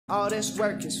All this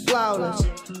work is flawless.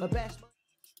 The best.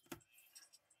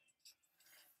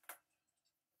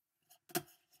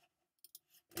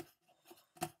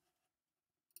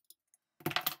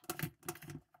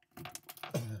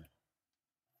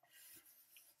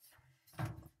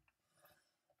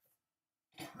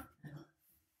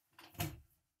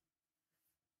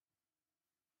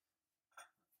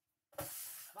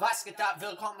 Was geht ab?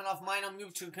 Willkommen auf meinem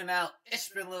YouTube-Kanal. Ich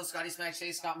bin Lil Scotty Smack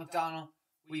Shay Scott McDonald.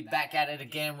 We back at it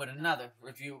again with another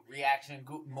review, reaction.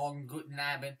 Guten Morgen, guten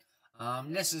Abend.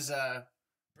 This is a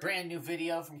brand new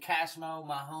video from CASHMO,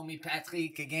 my homie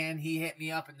Patrick. Again, he hit me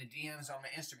up in the DMs on my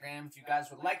Instagram. If you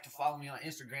guys would like to follow me on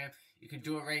Instagram, you can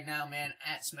do it right now, man,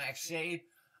 at Smack Shade.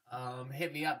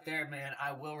 Hit me up there, man.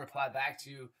 I will reply back to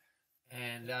you.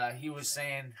 And he was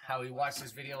saying how he watched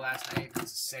this video last night.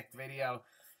 It's a sick video.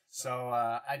 So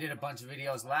I did a bunch of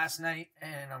videos last night,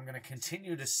 and I'm going to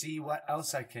continue to see what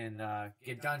else I can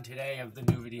get done today of the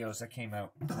new videos that came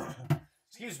out.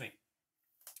 Excuse me.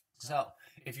 So,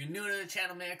 if you're new to the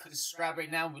channel, man, click subscribe right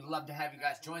now. We'd love to have you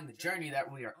guys join the journey that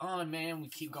we are on, man. We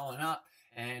keep going up,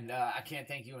 and I can't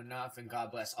thank you enough, and God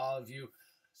bless all of you.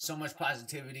 So much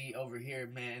positivity over here,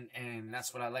 man, and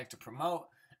that's what I like to promote.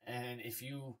 And if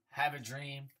you have a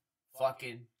dream,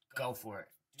 fucking go for it.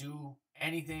 Do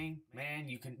anything, man.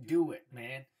 You can do it,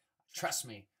 man. Trust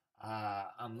me.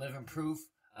 I'm living proof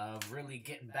of really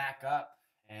getting back up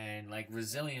and like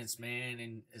resilience, man.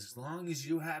 And as long as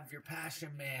you have your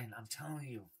passion, man, I'm telling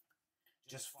you,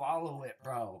 just follow it,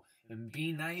 bro, and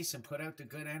be nice and put out the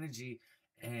good energy,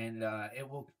 and it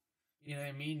will, you know what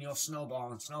I mean? You'll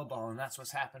snowball and snowball, and that's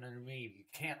what's happening to me. You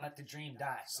can't let the dream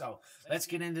die. So let's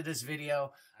get into this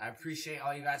video. I appreciate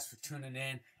all you guys for tuning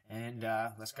in, and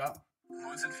let's go.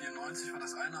 1994 war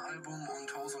das eine Album und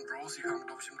𝐂𝐎𝐍 Bros, die kamen,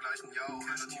 glaube ich, im gleichen Jahr.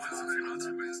 CASHMO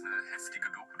 1994 ist eine heftige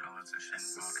Doku damals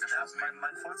erschienen.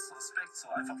 Mein vollster Respekt, so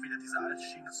einfach wieder diese alte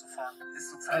Schiene zu fahren.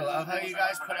 Ist so I love how you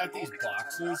guys put out these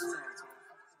boxes.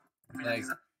 Like,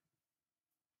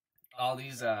 all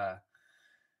these,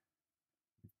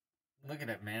 look at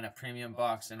it, man, a premium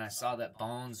box. And I saw that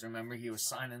Bones, remember, he was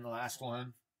signing the last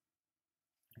one.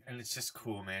 And it's just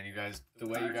cool, man, you guys, the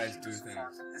way you guys do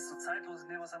things. Ist so zeitlos in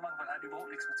dem, was macht, weil halt überhaupt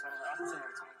nichts mit 2018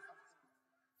 und so.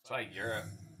 That's why Europe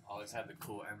always had the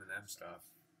cool Eminem stuff.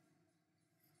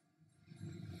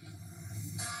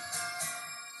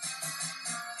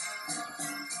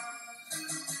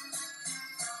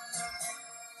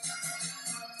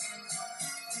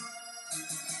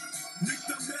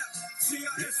 Nicht am Meer,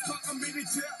 CAS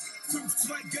Paramilitär,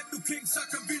 5-2 Ghetto Kings,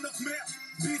 sacken wir noch mehr.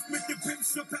 Beef mit dem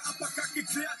Pimps wird per Uppercut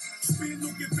geklärt. Spielen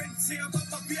und gewinnt,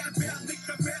 aber wie ein Bär, nicht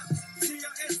am Meer.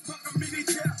 CAS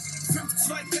Paramilitär,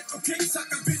 5-2 Ghetto Kings,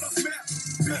 sacken wir noch mehr.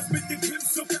 Beef mit dem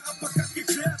Pimps wird per Uppercut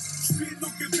geklärt. Spielen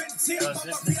und gewinnt, aber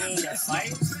wie ein Bär.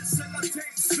 Bestseller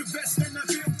Tapes für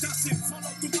West-NRW und das in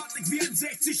Vollautomatik wie in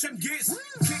 60 MGs.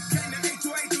 Kick keine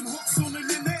 808 und Hooks ohne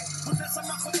Liné. Und besser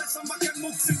mach kein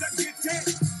Mucks in der GT.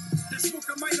 Der Schmuck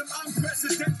an meinem Arm,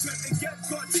 Präsident wird in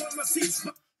Geldgold voll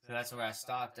massiv. So that's where I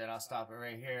stopped it. I'll stop it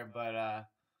right here. But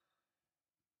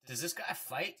does this guy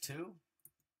fight too?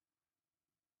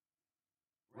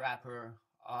 Rapper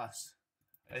Aus.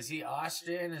 Is he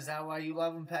Austrian? Is that why you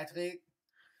love him, Patrick?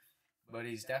 But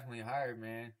he's definitely hard,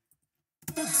 man.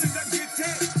 I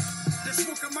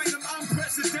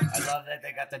love that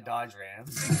they got the Dodge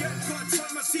Rams.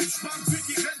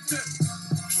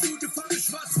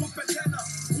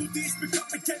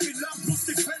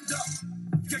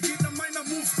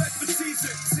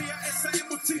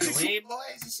 Weed,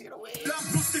 boys, you see the weed?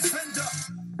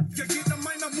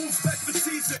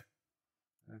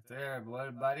 Right there,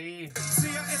 blood buddy.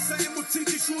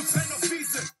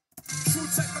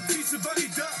 Schulzeit war Krise, war die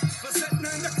da. Was hätten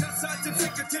wir in der Klasse als im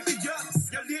Sekretariat?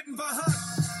 Ja, Leben war hart.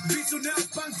 Visionär auf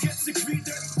Bank, jetzt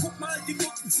liquide. Guck mal, die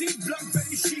Mucken ziehen blank,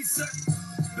 wenn ich schieße.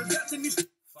 Bewerte nicht.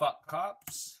 Fuck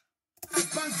cops. Auf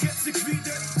Bank, jetzt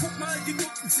liquide. Guck mal, die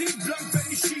Mucken ziehen blank,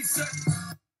 wenn ich schieße.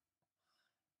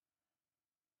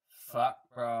 Fuck,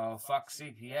 bro. Fuck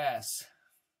CPS.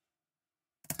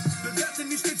 Bewerte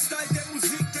nicht den Style der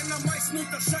Musik, denn am meisten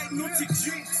unterscheiden nur die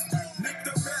Jeans. Nick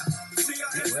der Rap.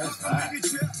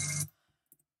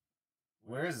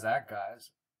 Where's that,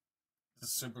 guys? This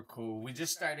is super cool. We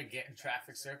just started getting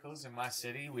traffic circles in my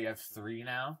city. We have 3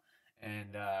 now,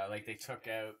 and like they took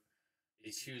out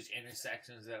these huge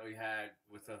intersections that we had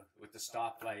with the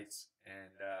stoplights,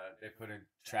 and they put in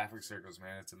traffic circles.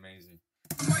 Man, it's amazing.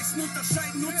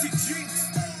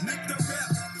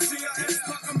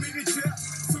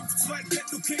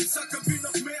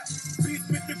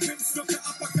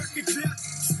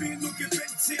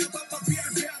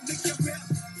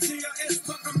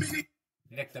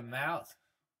 Nick the mouth.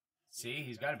 See,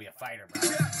 he's got to be a fighter, bro.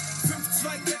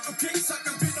 5-2 get okay,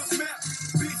 sagen wir noch mehr.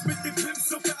 Beef mit dem Pimp,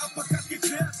 Suppe, Uppercut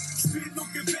geklärt. Spielen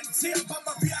und gewinnen, sehr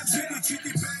Baba wie ein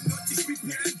Chitty Bang. Und ich spiel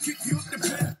mir ein Kick und ne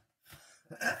Plan.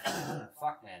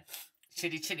 Fuck, man.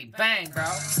 Chitty bang, bro.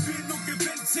 Spielen und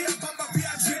gewinnen, sehr Baba wie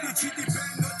ein Chitty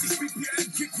Bang. Und ich spiel mir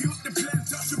ein Kick und ne Plan.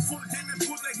 Tasche voll, denn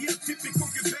Bruder hier, Tippig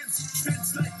und gewinnt.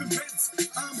 Stell's live im Benz,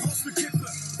 Armhaus mit Kippe.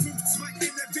 5-2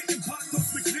 NRW im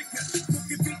Parkhaus mit Klicke.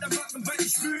 Mucke wieder machen, weil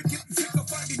ich will. Gib einen Fick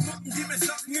auf all die Mucken, die mir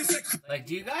sagen, ist Like,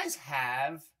 do you guys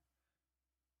have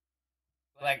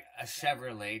like a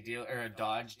Chevrolet deal or a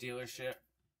Dodge dealership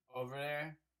over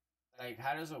there? Like,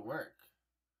 how does it work?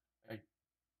 Like,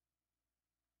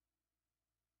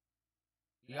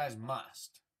 you guys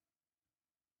must.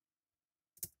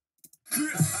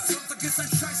 Sonntag ist ein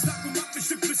Scheißtag und macht mich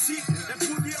depressiv. Der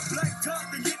Polier bleibt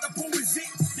hart in jeder Poesie.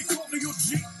 Die Choreo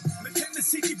G mit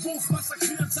Tennessee, die Buch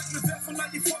massakrieren. Sag mir, wer von all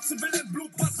die Fotzen will ein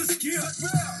Blutbad riskieren?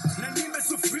 Nenn nie mehr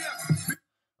so fair.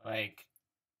 Like,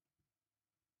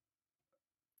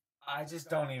 I just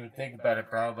don't even think about it,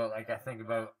 bro. But like, I think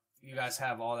about you guys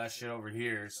have all that shit over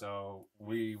here, so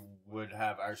we would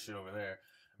have our shit over there.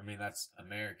 I mean, that's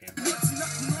American.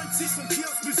 1998 vom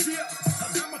Kiosk bis hier.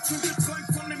 Hat damals schon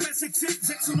geträumt von dem SEC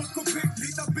 600 Kubik.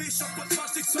 Liter Beige auf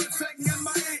 20 Zoll Felgen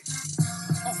MAE.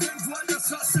 Auch wenn du all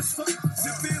das hast, ist fuck.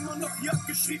 Sind wir immer noch hier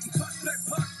abgeschrieben. Pack, bleib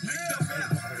pack. Liegt der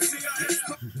Wert. CAS,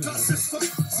 das ist fuck.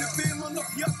 Sind wir immer noch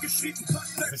hier abgeschrieben. Pack,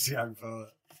 bleib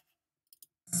pack.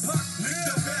 Liegt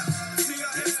der Wert.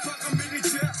 CAS,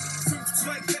 Paramilitär.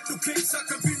 5-2 get okay,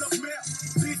 sagen wir noch mehr.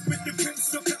 Beef mit dem Pimp,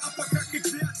 Suppe, Uppercut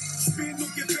geklärt. Spielen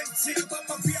und gewinnen, sehr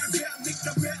Baba wie ein Bär, nicht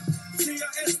der Bär.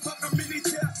 CAS,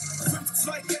 Paramilitär.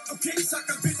 5-2 get okay,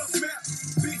 sagen wir noch mehr.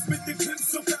 Beef mit dem Pimp,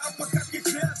 Suppe, Uppercut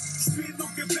geklärt. Spielen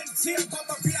und gewinnen, sehr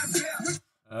Baba wie ein Bär.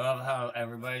 I love how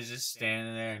everybody's just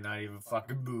standing there and not even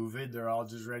fucking moving. They're all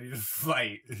just ready to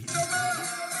fight.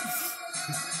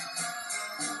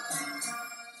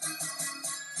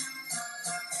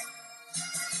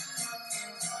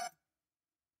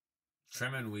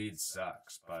 Trimming weed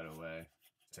sucks, by the way,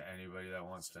 to anybody that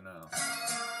wants to know.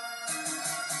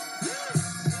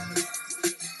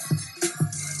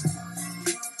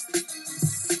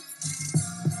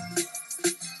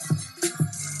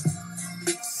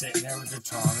 Sitting there with the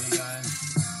Tommy gun.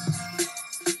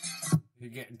 You're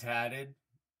getting tatted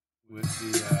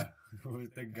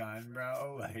with the gun,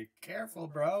 bro. Like, careful,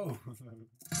 bro.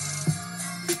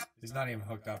 He's not even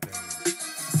hooked up there.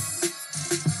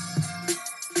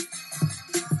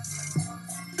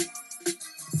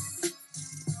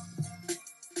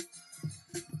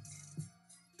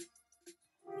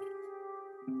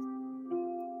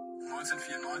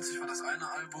 1994 war das eine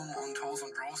Album und Hoes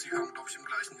und Bros, die kamen, glaube ich, im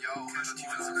gleichen Jahr auch relativ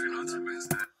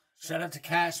nah. Shout out to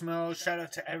CASHMO. Shout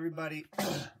out to everybody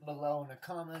below in the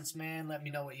comments, man. Let me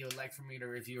know what you would like for me to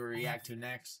review or react to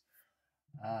next.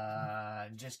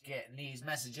 Just getting these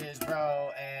messages,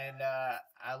 bro. And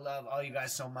I love all you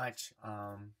guys so much.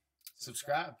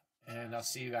 Subscribe, and I'll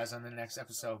see you guys on the next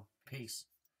episode. Peace.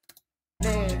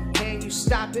 Man, can you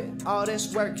stop it? All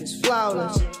this work is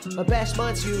flawless. My best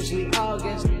month's usually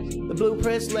August. The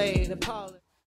blueprint's laid, appalling.